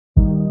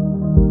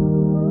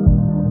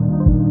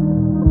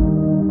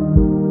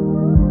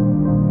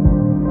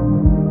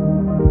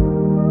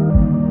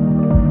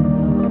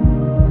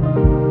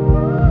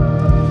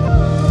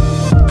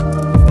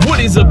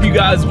you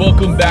guys?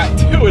 Welcome back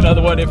to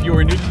another one. If you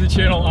are new to the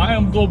channel, I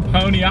am Gold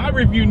Pony. I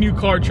review new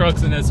car,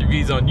 trucks, and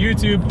SUVs on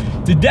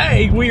YouTube.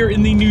 Today, we are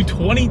in the new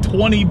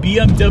 2020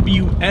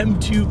 BMW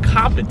M2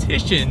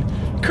 Competition,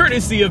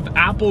 courtesy of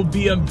Apple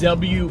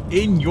BMW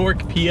in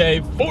York,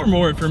 PA. For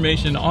more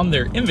information on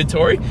their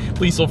inventory,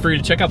 please feel free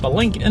to check out the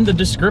link in the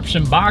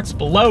description box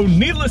below.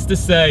 Needless to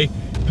say,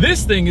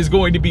 this thing is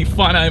going to be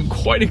fun. I am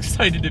quite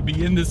excited to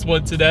be in this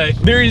one today.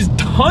 There is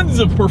tons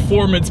of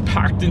performance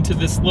packed into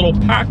this little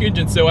package,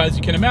 and so as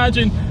you can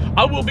imagine,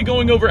 I will be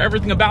going over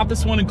everything about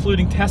this one,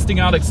 including testing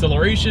out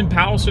acceleration,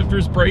 paddle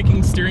shifters,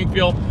 braking, steering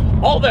feel,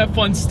 all that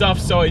fun stuff.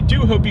 So I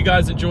do hope you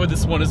guys enjoy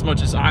this one as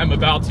much as I'm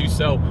about to.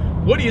 So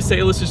what do you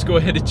say? Let's just go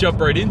ahead and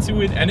jump right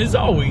into it. And as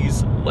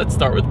always, let's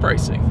start with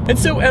pricing. And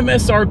so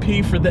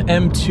MSRP for the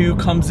M2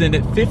 comes in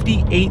at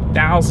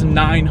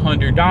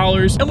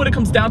 $58,900. And when it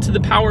comes down to the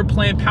power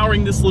plant,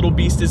 powering this little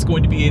beast is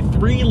going to be a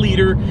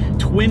 3-liter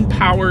twin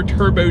power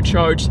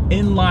turbocharged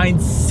inline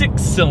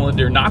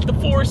 6-cylinder, not the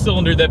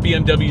 4-cylinder that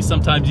BMW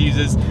sometimes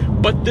uses,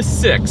 but the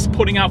 6,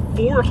 putting out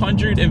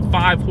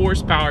 405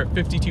 horsepower at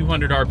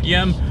 5,200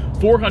 RPM,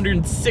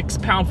 406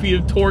 pound-feet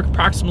of torque,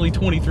 approximately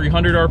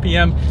 2,300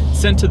 RPM,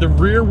 sent to the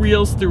rear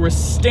wheels through a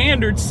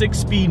standard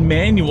 6-speed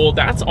manual.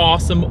 That's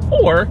awesome.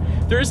 Or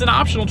there is an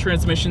optional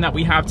transmission that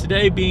we have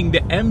today, being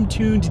the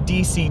M-tuned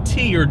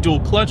DCT, or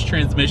dual clutch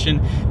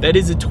transmission. That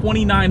is a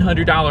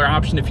 $2,900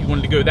 option if you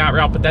wanted to go that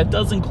route, but that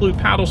does include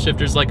paddle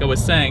shifters, like I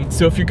was saying.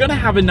 So if you're gonna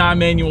have a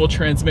non-manual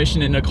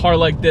transmission in a car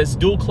like this,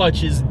 dual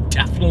clutch is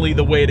definitely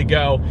the way to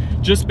go,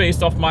 just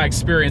based off my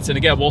experience. And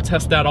again, we'll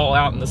test that all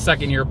out in the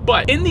second here.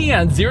 But in the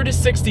end, 0 to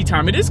 60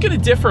 time, it is going to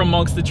differ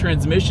amongst the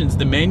transmissions.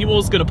 The manual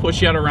is going to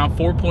push you at around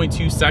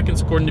 4.2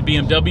 seconds according to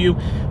BMW,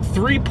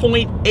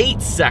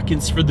 3.8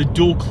 seconds for the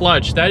dual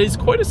clutch. That is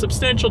quite a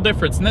substantial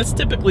difference, and that's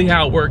typically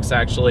how it works,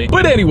 actually.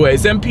 But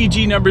anyways,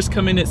 MPG numbers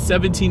come in at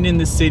 17 in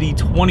the city,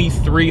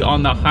 23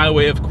 on the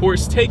highway, of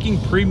course, taking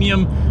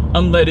premium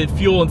unleaded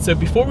fuel. And so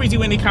before we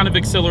do any kind of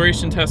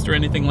acceleration test or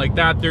anything like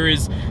that, there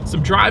is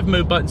some drive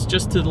mode buttons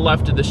just to the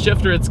left of the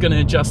shifter. It's going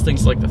to adjust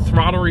things like the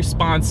throttle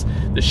response,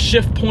 the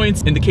shift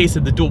points, in the case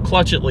of the dual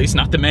clutch at least,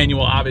 not the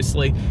manual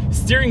obviously,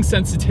 steering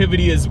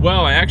sensitivity as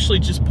well. I actually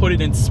just put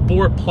it in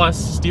Sport Plus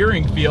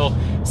steering feel.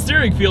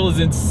 Steering feel is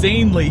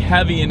insanely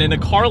heavy, and in a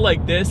car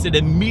like this, it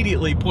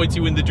immediately points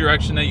you in the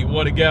direction that you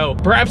want to go.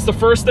 Perhaps the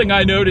first thing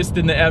I noticed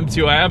in the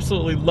M2, I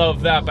absolutely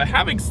love that. But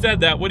having said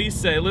that, what do you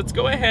say? Let's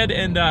go ahead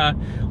and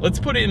let's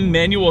put it in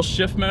manual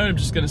shift mode. I'm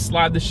just going to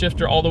slide the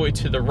shifter all the way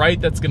to the right.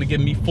 That's going to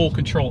give me full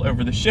control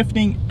over the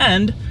shifting.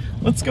 And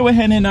let's go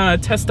ahead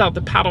and test out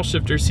the paddle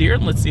shifters here,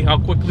 and let's see how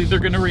quickly they're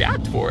going to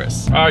react for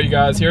us. All right, you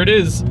guys, here it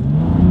is.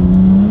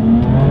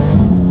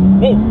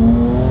 Whoa.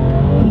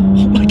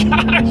 Oh my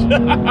gosh.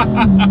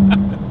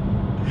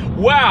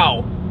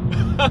 Wow.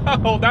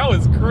 Oh, that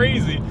was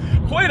crazy.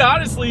 Quite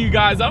honestly, you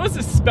guys, I was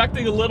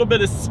expecting a little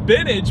bit of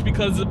spinach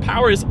because the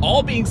power is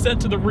all being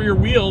sent to the rear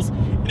wheels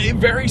in a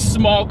very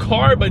small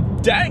car,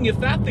 but dang, if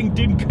that thing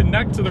didn't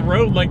connect to the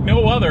road like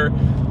no other,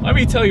 let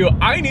me tell you,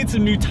 I need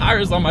some new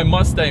tires on my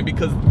Mustang,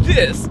 because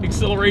this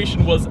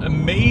acceleration was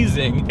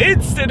amazing.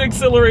 Instant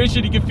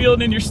acceleration, you can feel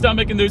it in your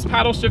stomach, and those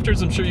paddle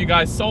shifters, I'm sure you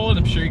guys saw it,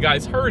 I'm sure you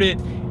guys heard it,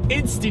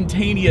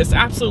 instantaneous,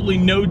 absolutely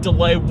no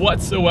delay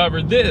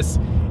whatsoever. This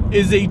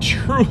is a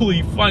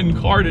truly fun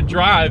car to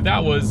drive.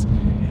 That was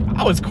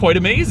quite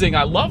amazing.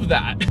 I love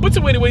that. What's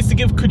a way to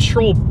give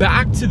control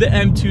back to the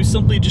M2?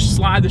 Simply just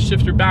slide the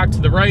shifter back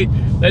to the right.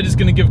 That is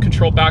going to give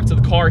control back to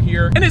the car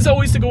here. And as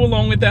always, to go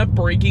along with that,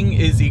 braking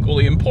is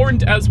equally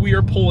important, as we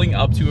are pulling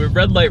up to a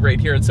red light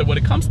right here. And so when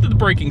it comes to the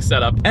braking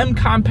setup, M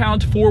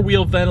compound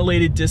 4-wheel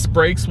ventilated disc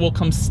brakes will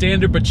come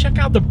standard, but check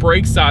out the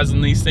brake size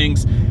on these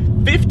things.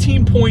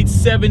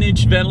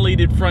 15.7-inch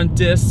ventilated front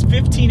discs,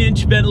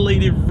 15-inch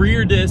ventilated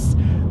rear discs.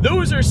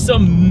 Those are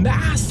some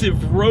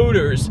massive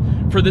rotors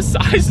for the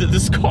size of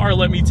this car,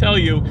 let me tell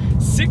you.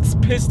 6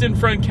 piston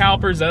front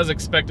calipers, as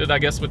expected, I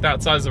guess, with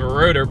that size of a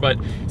rotor, but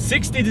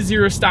 60 to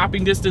 0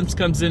 stopping distance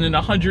comes in at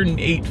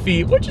 108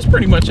 feet, which is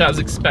pretty much as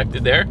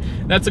expected there.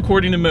 That's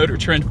according to Motor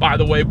Trend, by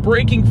the way.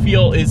 Braking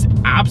feel is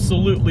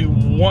absolutely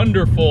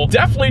wonderful.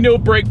 Definitely no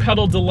brake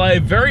pedal delay.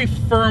 Very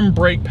firm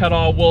brake pedal,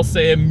 I will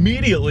say,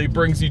 immediately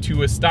brings you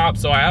to a stop,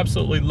 so I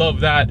absolutely love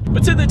that.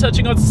 But then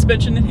touching on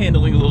suspension and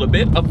handling a little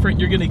bit, up front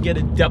you're going to get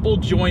a double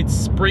joint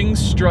spring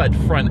strut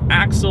front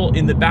axle,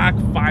 in the back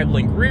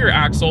 5-link rear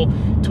axle,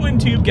 twin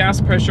tube gas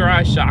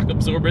pressurized shock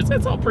absorbers.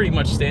 That's all pretty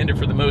much standard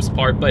for the most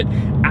part, but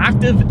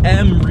active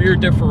M rear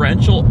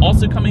differential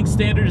also coming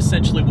standard.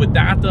 Essentially what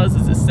that does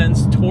is it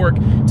sends torque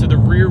to the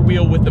rear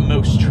wheel with the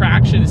most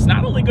traction. It's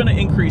not only going to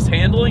increase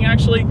handling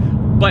actually,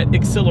 but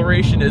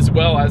acceleration as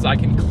well, as I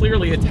can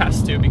clearly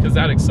attest to, because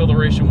that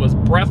acceleration was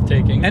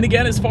breathtaking. And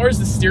again, as far as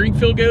the steering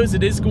feel goes,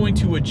 it is going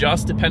to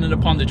adjust depending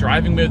upon the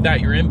driving mode that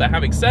you're in. But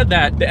having said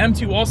that, the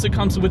M2 also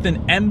comes with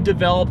an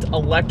M-developed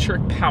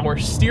electric power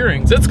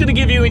steering. So it's going to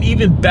give you an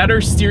even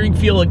better steering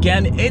feel,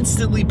 again,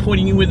 instantly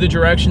pointing you in the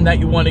direction that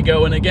you want to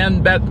go. And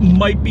again, that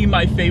might be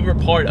my favorite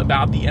part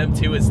about the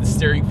M2 is the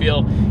steering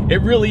feel.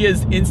 It really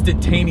is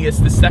instantaneous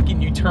the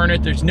second you turn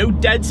it. There's no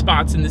dead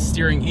spots in the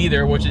steering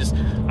either, which is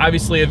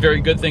obviously a very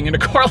good thing in a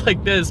car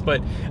like this,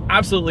 but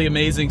absolutely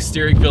amazing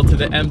steering feel to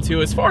the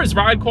M2. As far as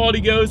ride quality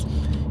goes,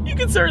 you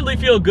can certainly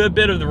feel a good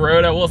bit of the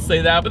road, I will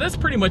say that, but that's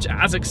pretty much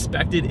as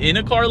expected in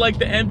a car like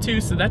the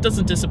M2, so that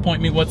doesn't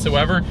disappoint me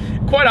whatsoever.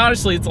 Quite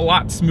honestly, it's a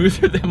lot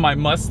smoother than my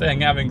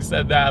Mustang, having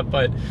said that,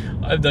 but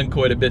I've done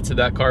quite a bit to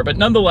that car. But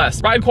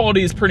nonetheless, ride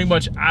quality is pretty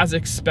much as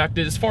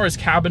expected. As far as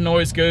cabin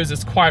noise goes,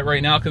 it's quiet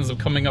right now because I'm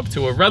coming up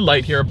to a red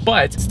light here,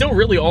 but still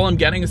really all I'm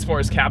getting as far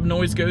as cabin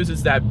noise goes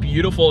is that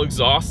beautiful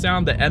exhaust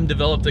sound, the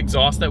M-developed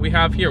exhaust that we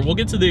have here. We'll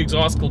get to the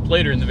exhaust clip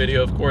later in the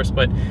video, of course,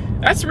 but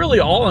that's really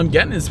all I'm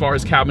getting as far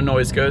as cabin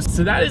noise goes.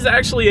 So that is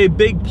actually a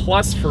big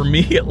plus for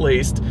me, at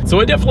least.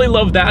 So I definitely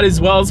love that as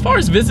well. As far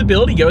as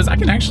visibility goes, I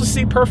can actually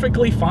see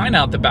perfectly fine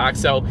out the back,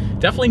 so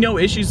definitely no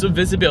issues with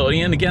visibility.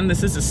 And again,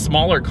 this is a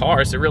smaller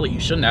car, so really you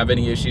shouldn't have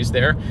any issues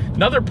there.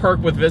 Another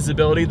perk with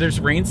visibility,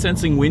 there's rain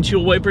sensing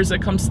windshield wipers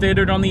that come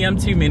standard on the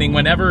M2, meaning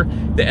whenever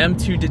the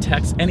M2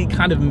 detects any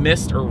kind of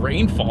mist or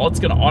rainfall, it's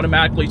going to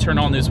automatically turn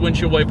on those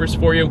windshield wipers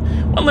for you.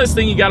 One less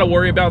thing you got to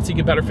worry about, so you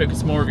can better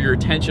focus more of your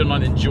attention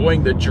on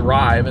enjoying the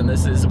drive, and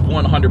this is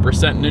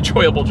 100% an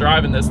enjoyable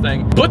drive in this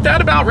thing. But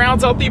that about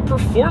rounds out the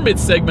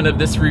performance segment of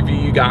this review,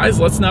 you guys.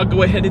 Let's now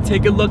go ahead and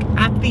take a look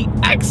at the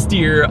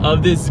exterior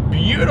of this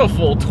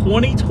beautiful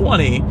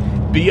 2020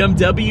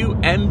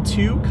 BMW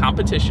M2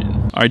 Competition.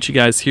 All right, you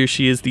guys, here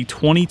she is, the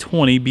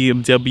 2020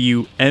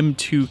 BMW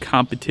M2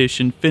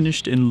 Competition,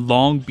 finished in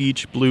Long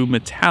Beach Blue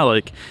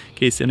Metallic, in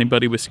case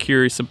anybody was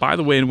curious. And by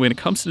the way, when it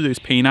comes to those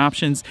paint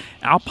options,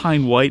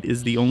 Alpine White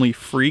is the only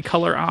free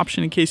color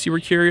option, in case you were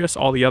curious.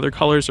 All the other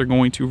colors are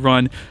going to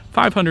run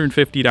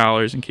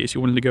 $550 in case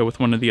you wanted to go with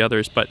one of the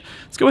others. But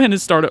let's go ahead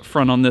and start up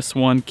front on this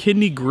one.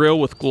 Kidney grille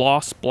with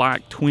gloss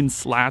black twin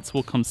slats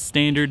will come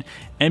standard.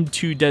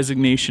 M2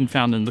 designation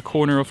found in the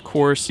corner, of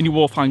course, and you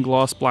will find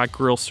gloss black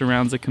grille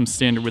surrounds that come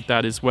standard with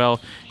that as well.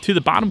 To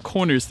the bottom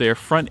corners there,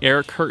 front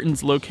air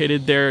curtains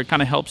located there. It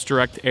kind of helps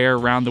direct air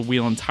around the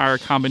wheel and tire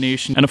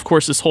combination. And of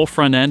course, this whole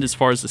front end, as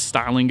far as the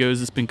styling goes,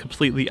 has been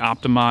completely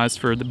optimized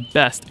for the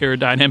best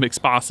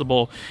aerodynamics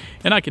possible.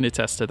 And I can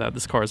attest to that.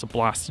 This car is a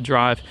blast to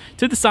drive.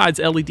 To the sides,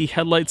 LED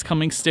headlights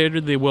coming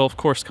standard. They will, of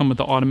course, come with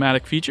the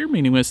automatic feature,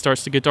 meaning when it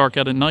starts to get dark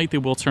out at night, they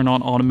will turn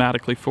on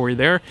automatically for you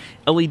there.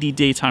 LED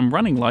daytime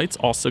running lights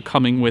also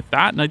coming with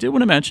that. And I did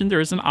want to mention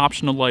there is an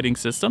optional lighting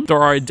system.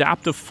 There are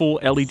adaptive full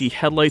LED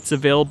headlights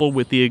available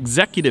with the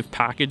executive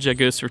package that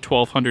goes for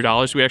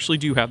 $1,200. We actually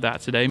do have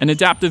that today. And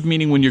adaptive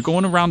meaning when you're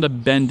going around a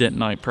bend at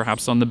night,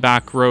 perhaps on the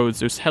back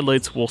roads, those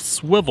headlights will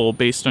swivel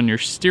based on your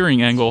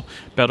steering angle,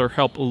 better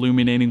help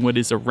illuminating what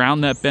is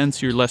around that bend,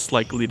 so you're less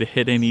likely to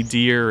hit any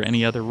deer or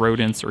any other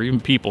rodents or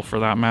even people for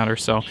that matter.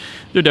 So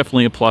they're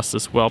definitely a plus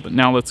as well. But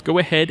now let's go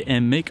ahead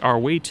and make our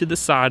way to the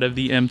side of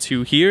the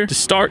M2 here. To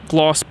start,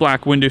 gloss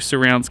black window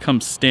surrounds come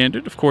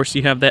standard. Of course,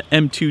 you have that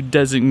M2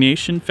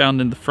 designation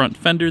found in the front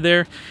fender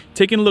there.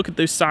 Taking a look at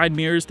those side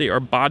mirrors, they are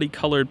body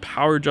colored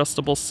power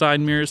adjustable side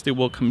mirrors. They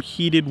will come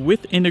heated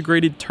with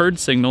integrated turn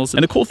signals.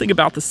 And the cool thing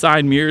about the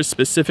side mirrors,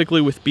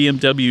 specifically with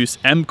BMW's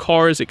M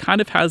cars, it kind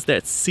of has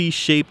that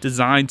C-shaped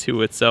design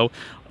to it. So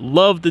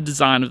love the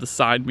design of the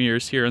side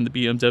mirrors here in the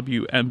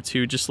BMW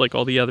M2, just like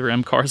all the other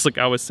M cars, like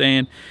I was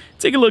saying.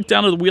 Take a look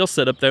down at the wheel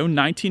setup though.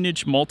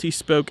 19-inch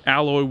multi-spoke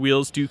alloy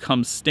wheels do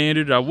come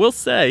standard. I will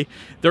say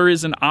there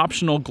is an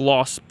optional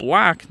gloss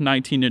black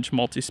 19-inch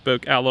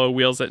multi-spoke alloy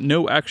wheels at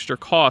no extra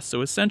cost.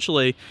 So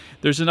essentially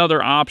there's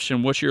another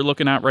option, what you're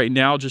looking at right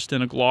now, just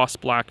in a gloss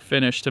black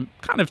finish, to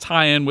kind of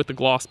tie in with the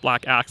gloss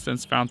black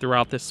accents found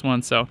throughout this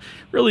one. So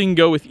really you can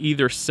go with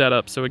either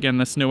setup. So again,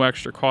 that's no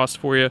extra cost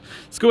for you.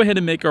 Let's go ahead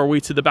and make our way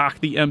to the back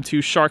of the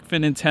M2. Shark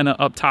fin antenna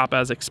up top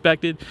as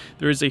expected.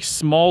 There is a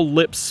small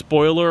lip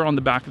spoiler on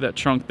the back of that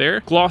trunk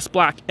there. Gloss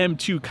black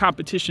M2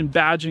 Competition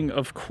badging,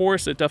 of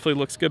course. It definitely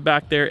looks good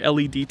back there.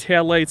 LED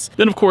taillights.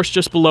 Then of course,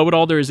 just below it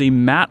all, there is a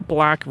matte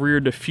black rear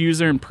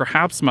diffuser, and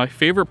perhaps my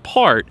favorite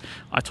part,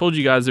 I told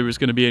you guys there was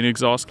going to be an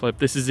exhaust clip.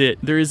 This is it.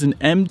 There is an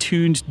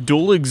M-tuned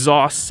dual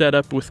exhaust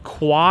setup with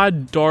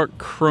quad dark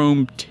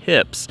chrome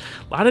tips.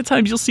 A lot of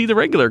times you'll see the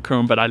regular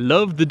chrome, but I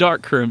love the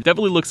dark chrome.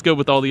 Definitely looks good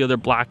with all the other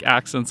black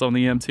accents on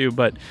the M2,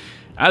 but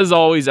as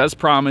always, as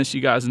promised,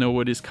 you guys know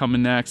what is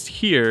coming next.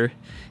 Here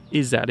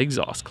is that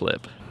exhaust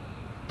clip.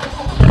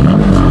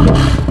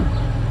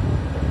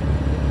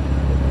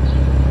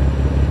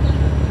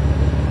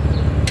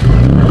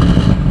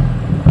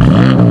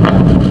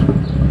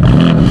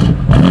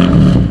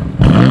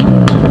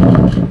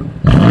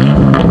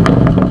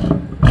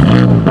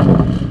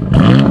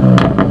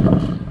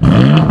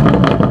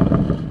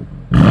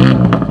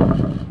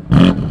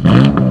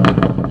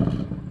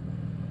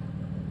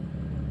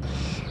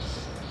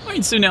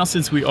 Alright, so now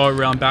since we are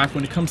around back,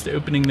 when it comes to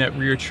opening that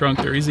rear trunk,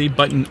 there is a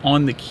button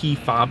on the key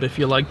fob. If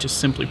you like, just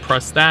simply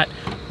press that.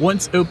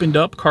 Once opened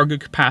up, cargo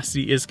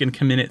capacity is going to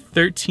come in at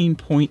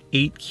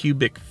 13.8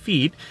 cubic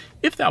feet.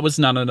 If that was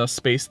not enough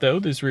space though,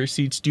 those rear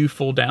seats do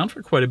fold down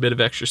for quite a bit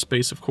of extra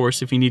space, of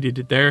course, if you needed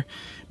it there.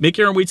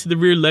 Making our way to the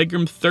rear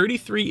legroom,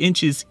 33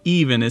 inches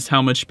even is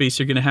how much space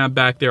you're going to have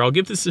back there. I'll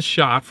give this a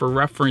shot for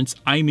reference.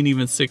 I'm an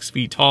even 6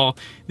 feet tall.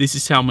 This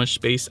is how much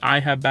space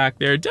I have back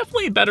there.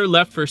 Definitely better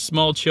left for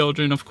small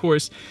children. Of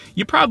course,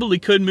 you probably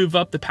could move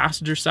up the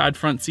passenger side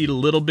front seat a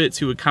little bit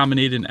to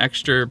accommodate an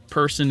extra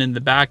person in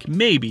the back,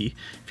 maybe,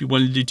 if you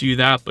wanted to do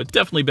that, but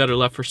definitely better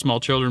left for small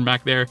children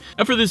back there.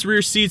 And for those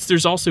rear seats,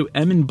 there's also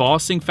M embossing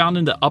found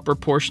in the upper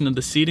portion of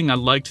the seating. I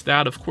liked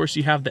that. Of course,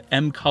 you have the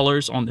M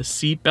colors on the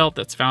seat belt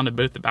that's found in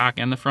both the back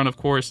and the front, of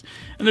course,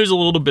 and there's a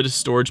little bit of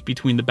storage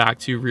between the back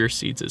two rear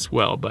seats as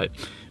well. But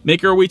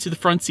make our way to the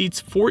front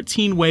seats,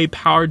 14-way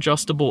power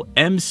adjustable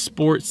M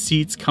Sport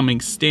seats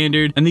coming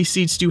standard, and these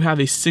seats do have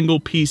a single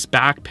piece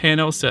back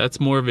panel, so that's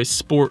more of a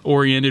sport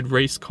oriented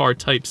race car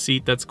type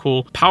seat. That's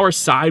cool. Power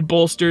side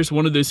bolsters,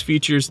 one of those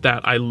features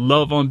that I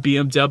love on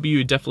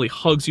BMW. It definitely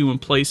hugs you in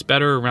place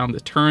better around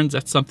the turns.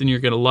 That's something you're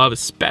going to love,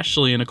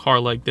 especially in a car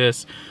like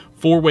this.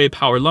 4-way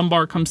power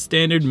lumbar comes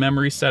standard,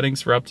 memory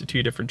settings for up to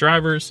 2 different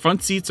drivers.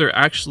 Front seats are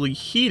actually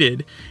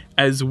heated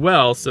as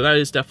well, so that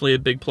is definitely a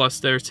big plus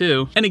there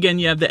too. And again,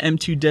 you have the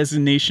M2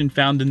 designation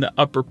found in the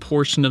upper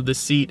portion of the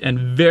seat, and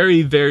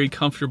very, very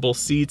comfortable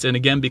seats. And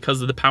again,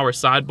 because of the power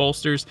side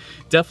bolsters,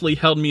 definitely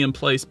held me in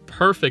place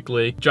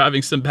perfectly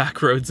driving some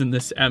back roads in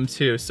this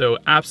M2. So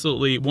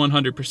absolutely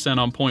 100%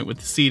 on point with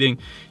the seating.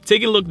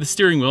 Taking a look at the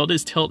steering wheel, it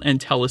is tilt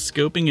and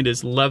telescoping. It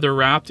is leather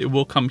wrapped. It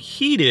will come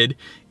heated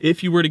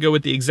if you were to go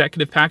with the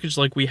executive package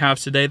like we have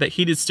today. That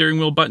heated steering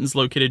wheel button's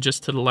located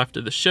just to the left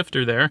of the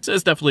shifter there, so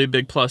that's definitely a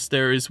big plus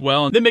there as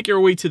well. And then make our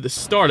way to the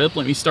startup.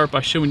 Let me start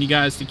by showing you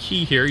guys the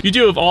key here. You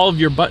do have all of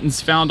your buttons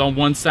found on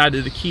one side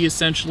of the key,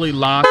 essentially.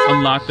 Lock,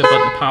 unlock the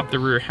button to pop the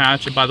rear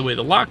hatch. And by the way,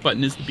 the lock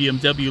button is the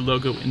BMW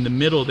logo in the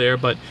middle there,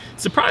 but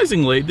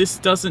surprisingly, this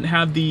doesn't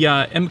have the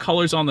M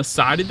colors on the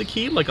side of the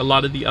key like a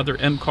lot of the other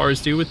M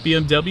cars do with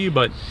BMW,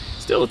 but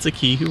still, it's a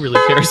key, who really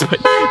cares? But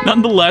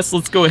nonetheless,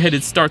 let's go ahead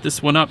and start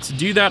this one up. To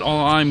do that,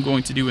 all I'm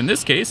going to do in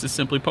this case is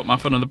simply put my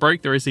foot on the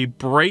brake. There is a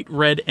bright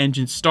red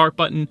engine start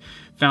button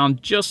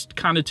found just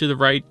kind of to the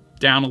right,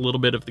 down a little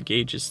bit of the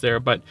gauges there.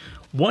 But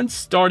once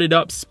started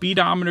up,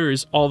 speedometer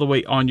is all the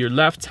way on your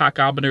left,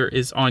 tachometer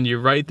is on your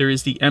right. There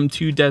is the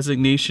M2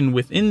 designation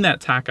within that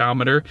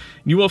tachometer.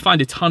 You will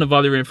find a ton of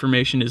other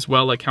information as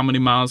well, like how many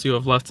miles you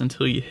have left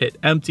until you hit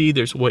empty.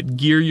 There's what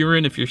gear you're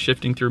in if you're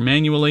shifting through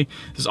manually.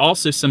 There's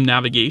also some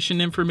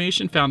navigation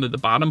information found at the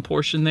bottom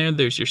portion there.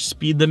 There's your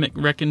speed limit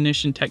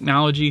recognition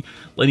technology,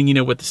 letting you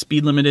know what the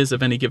speed limit is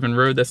of any given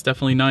road. That's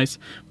definitely nice.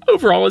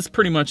 Overall, it's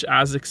pretty much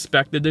as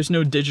expected. There's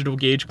no digital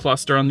gauge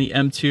cluster on the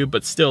M2,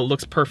 but still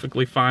looks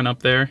perfectly fine up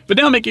there. But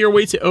now making your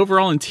way to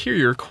overall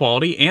interior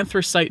quality,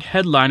 anthracite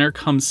headliner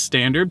comes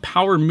standard.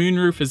 Power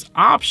moonroof is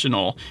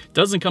optional.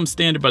 Doesn't come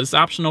standard, but it's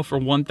optional for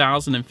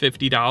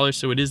 $1,050,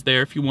 so it is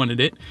there if you wanted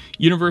it.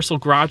 Universal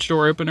garage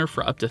door opener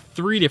for up to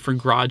 3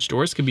 different garage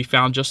doors can be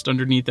found just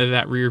underneath of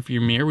that rear view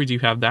mirror. We do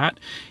have that.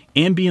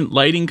 Ambient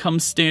lighting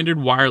comes standard.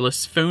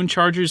 Wireless phone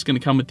charger is going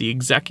to come with the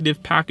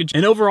executive package.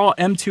 And overall,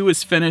 M2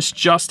 is finished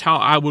just how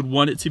I would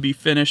want it to be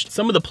finished.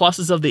 Some of the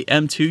pluses of the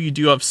M2, you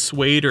do have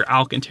suede or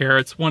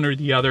Alcantara. It's one or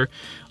the other.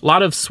 A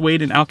lot of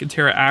suede and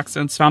Alcantara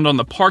accents found on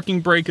the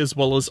parking brake as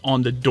well as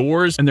on the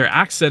doors. And they're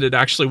accented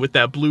actually with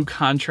that blue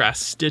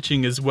contrast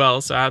stitching as well.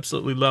 So I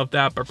absolutely love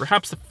that. But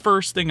perhaps the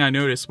first thing I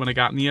noticed when I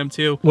got in the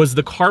M2 was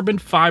the carbon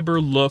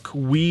fiber look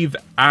weave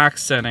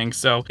accenting.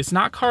 So it's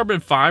not carbon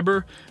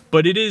fiber,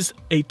 but it is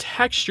a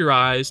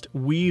texturized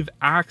weave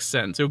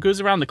accent. So it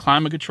goes around the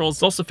climate controls.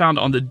 It's also found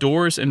on the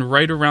doors and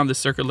right around the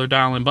circular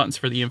dial and buttons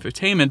for the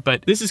infotainment.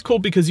 But this is cool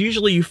because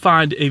usually you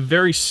find a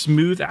very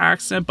smooth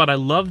accent, but I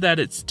love that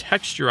it's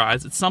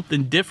texturized. It's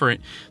something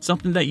different,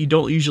 something that you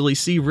don't usually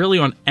see really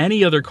on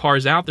any other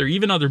cars out there,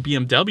 even other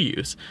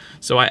BMWs.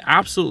 So I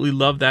absolutely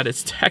love that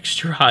it's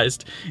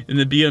texturized in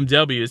the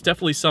BMW. It's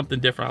definitely something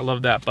different. I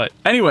love that. But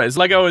anyways,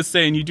 like I was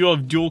saying, you do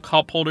have dual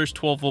cup holders,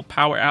 12-volt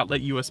power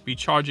outlet, USB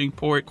charging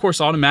port. Of course,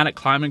 automatic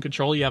climate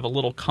control. You have a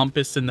little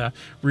compass in the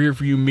rear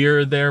view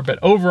mirror there, but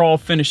overall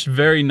finished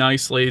very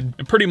nicely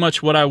and pretty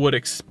much what I would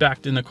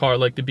expect in a car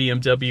like the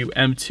BMW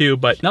M2.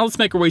 But now let's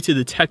make our way to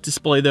the tech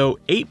display though.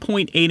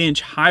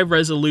 8.8-inch high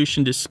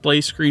resolution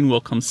display screen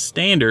will come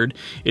standard.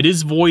 It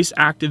is voice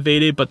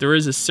activated, but there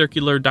is a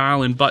circular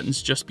dial and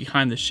buttons just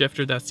behind the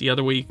shifter. That's the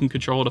other way you can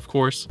control it, of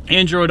course.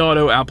 Android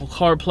Auto, Apple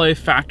CarPlay,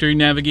 factory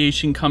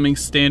navigation coming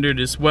standard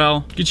as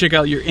well. You can check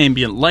out your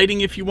ambient lighting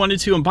if you wanted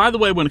to. And by the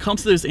way, when it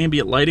comes to those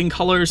ambient lighting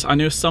colors, I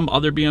know some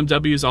other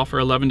BMWs offer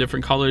 11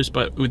 different colors,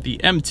 but with the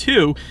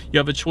M2 you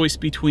have a choice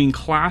between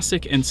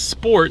classic and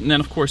sport, and then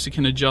of course you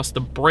can adjust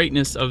the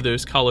brightness of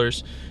those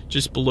colors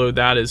just below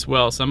that as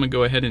well. So I'm gonna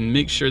go ahead and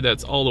make sure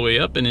that's all the way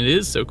up, and it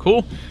is, so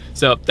cool.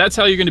 So that's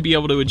how you're gonna be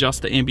able to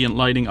adjust the ambient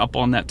lighting up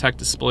on that tech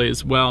display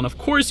as well. And of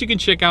course you can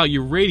check out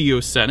your radio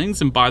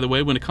settings. And by the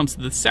way, when it comes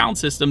to the sound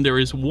system, there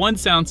is one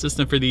sound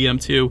system for the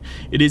M2.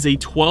 It is a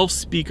 12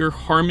 speaker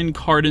Harman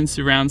Kardon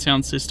surround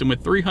sound system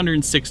with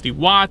 360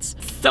 watts.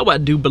 So I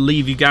do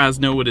believe you guys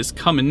know what is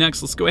coming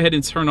next. Let's go ahead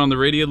and turn on the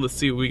radio. Let's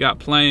see what we got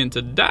playing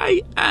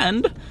today,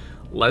 and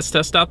let's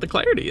test out the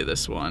clarity of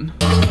this one.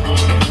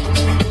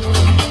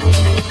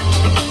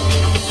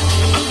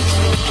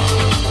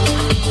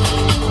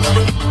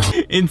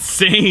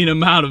 Insane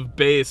amount of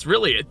bass,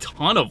 really a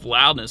ton of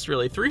loudness,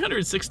 really.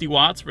 360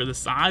 watts for the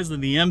size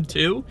of the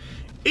M2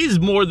 is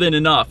more than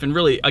enough, and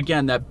really,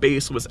 again, that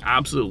bass was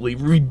absolutely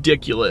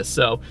ridiculous.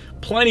 So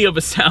plenty of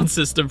a sound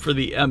system for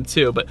the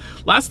M2. But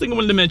last thing I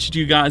wanted to mention to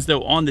you guys,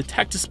 though, on the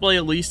tech display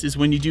at least, is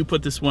when you do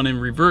put this one in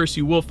reverse,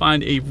 you will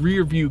find a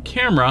rear view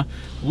camera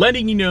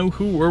letting you know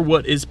who or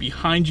what is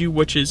behind you,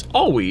 which is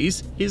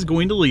always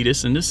going to lead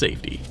us into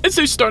safety. And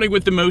so starting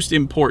with the most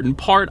important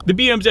part, the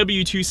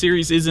BMW 2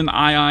 Series is an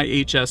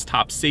IIHS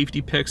top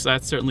safety pick, so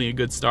that's certainly a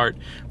good start.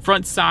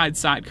 Front side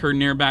curtain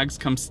airbags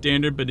come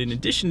standard, but in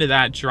addition to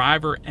that,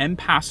 driver and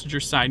passenger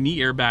side knee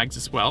airbags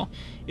as well.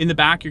 In the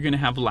back, you're going to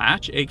have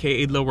latch,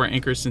 aka lower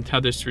anchors and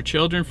tethers for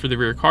children for the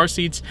rear car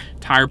seats.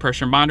 Tire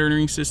pressure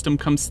monitoring system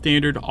comes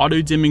standard.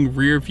 Auto dimming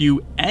rear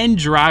view and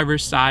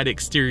driver's side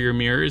exterior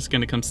mirror is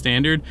going to come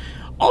standard.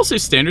 Also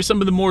standard,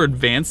 some of the more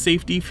advanced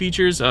safety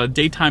features,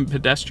 daytime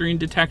pedestrian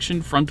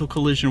detection, frontal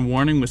collision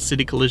warning with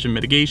city collision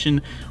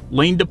mitigation,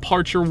 lane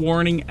departure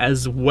warning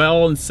as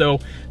well. And so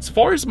as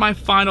far as my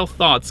final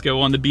thoughts go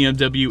on the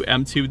BMW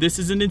M2, this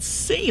is an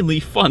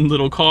insanely fun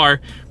little car.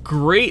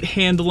 Great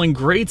handling,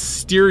 great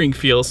steering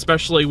feel,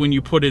 especially when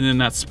you put it in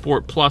that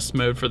Sport Plus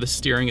mode for the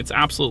steering. It's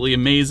absolutely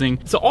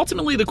amazing. So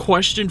ultimately the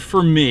question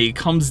for me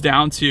comes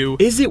down to,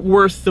 is it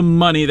worth the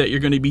money that you're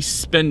going to be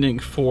spending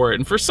for it?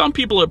 And for some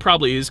people it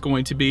probably is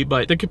going to be,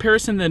 but the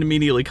comparison that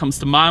immediately comes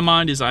to my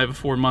mind is I have a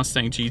Ford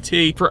Mustang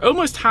GT. For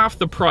almost half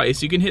the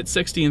price, you can hit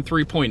 60 in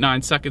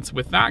 3.9 seconds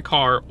with that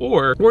car,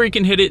 or you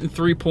can hit it in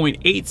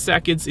 3.8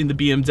 seconds in the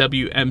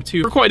BMW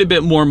M2 for quite a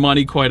bit more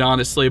money, quite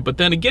honestly. But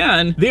then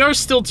again, they are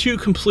still two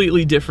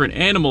completely different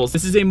animals.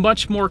 This is a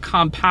much more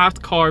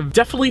compact car,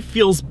 definitely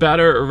feels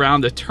better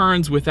around the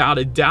turns without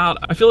a doubt.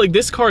 I feel like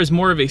this car is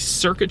more of a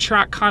circuit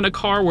track kind of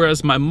car,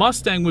 whereas my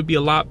Mustang would be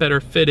a lot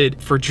better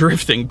fitted for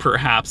drifting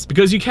perhaps,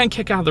 because you can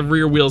kick out the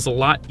rear wheels a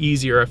lot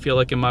easier, I feel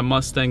like, in my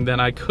Mustang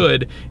than I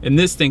could in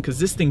this thing, because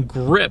this thing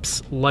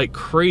grips like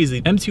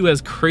crazy. M2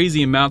 has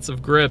crazy amounts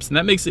of grips, and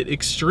that makes it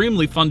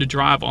extremely fun to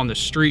drive on the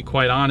street,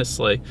 quite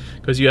honestly,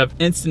 because you have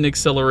instant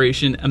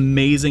acceleration,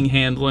 amazing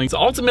handling. So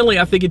ultimately,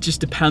 I think it just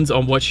depends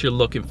on what you're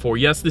looking for.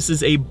 Yes, this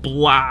is a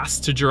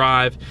blast to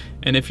drive,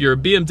 and if you're a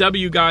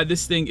BMW guy,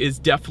 this thing is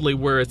definitely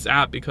where it's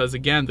at, because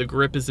again, the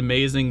grip is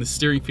amazing, the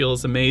steering feel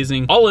is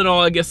amazing. All in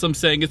all, I guess I'm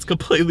saying it's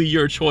completely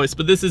your choice,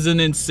 but this is an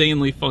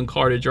insanely fun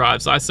car to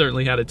drive, so I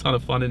certainly had a ton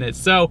of fun in it.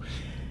 So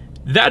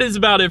that is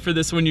about it for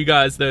this one, you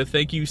guys, though.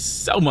 Thank you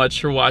so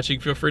much for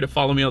watching. Feel free to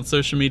follow me on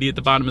social media at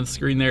the bottom of the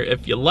screen there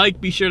if you like.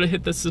 Be sure to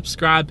hit the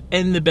subscribe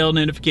and the bell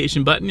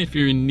notification button if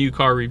you're in new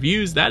car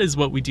reviews. That is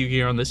what we do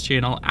here on this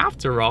channel,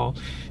 after all.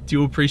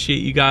 Do appreciate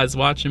you guys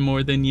watching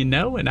more than you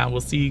know, and I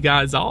will see you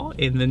guys all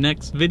in the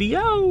next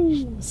video.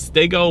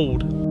 Stay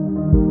gold.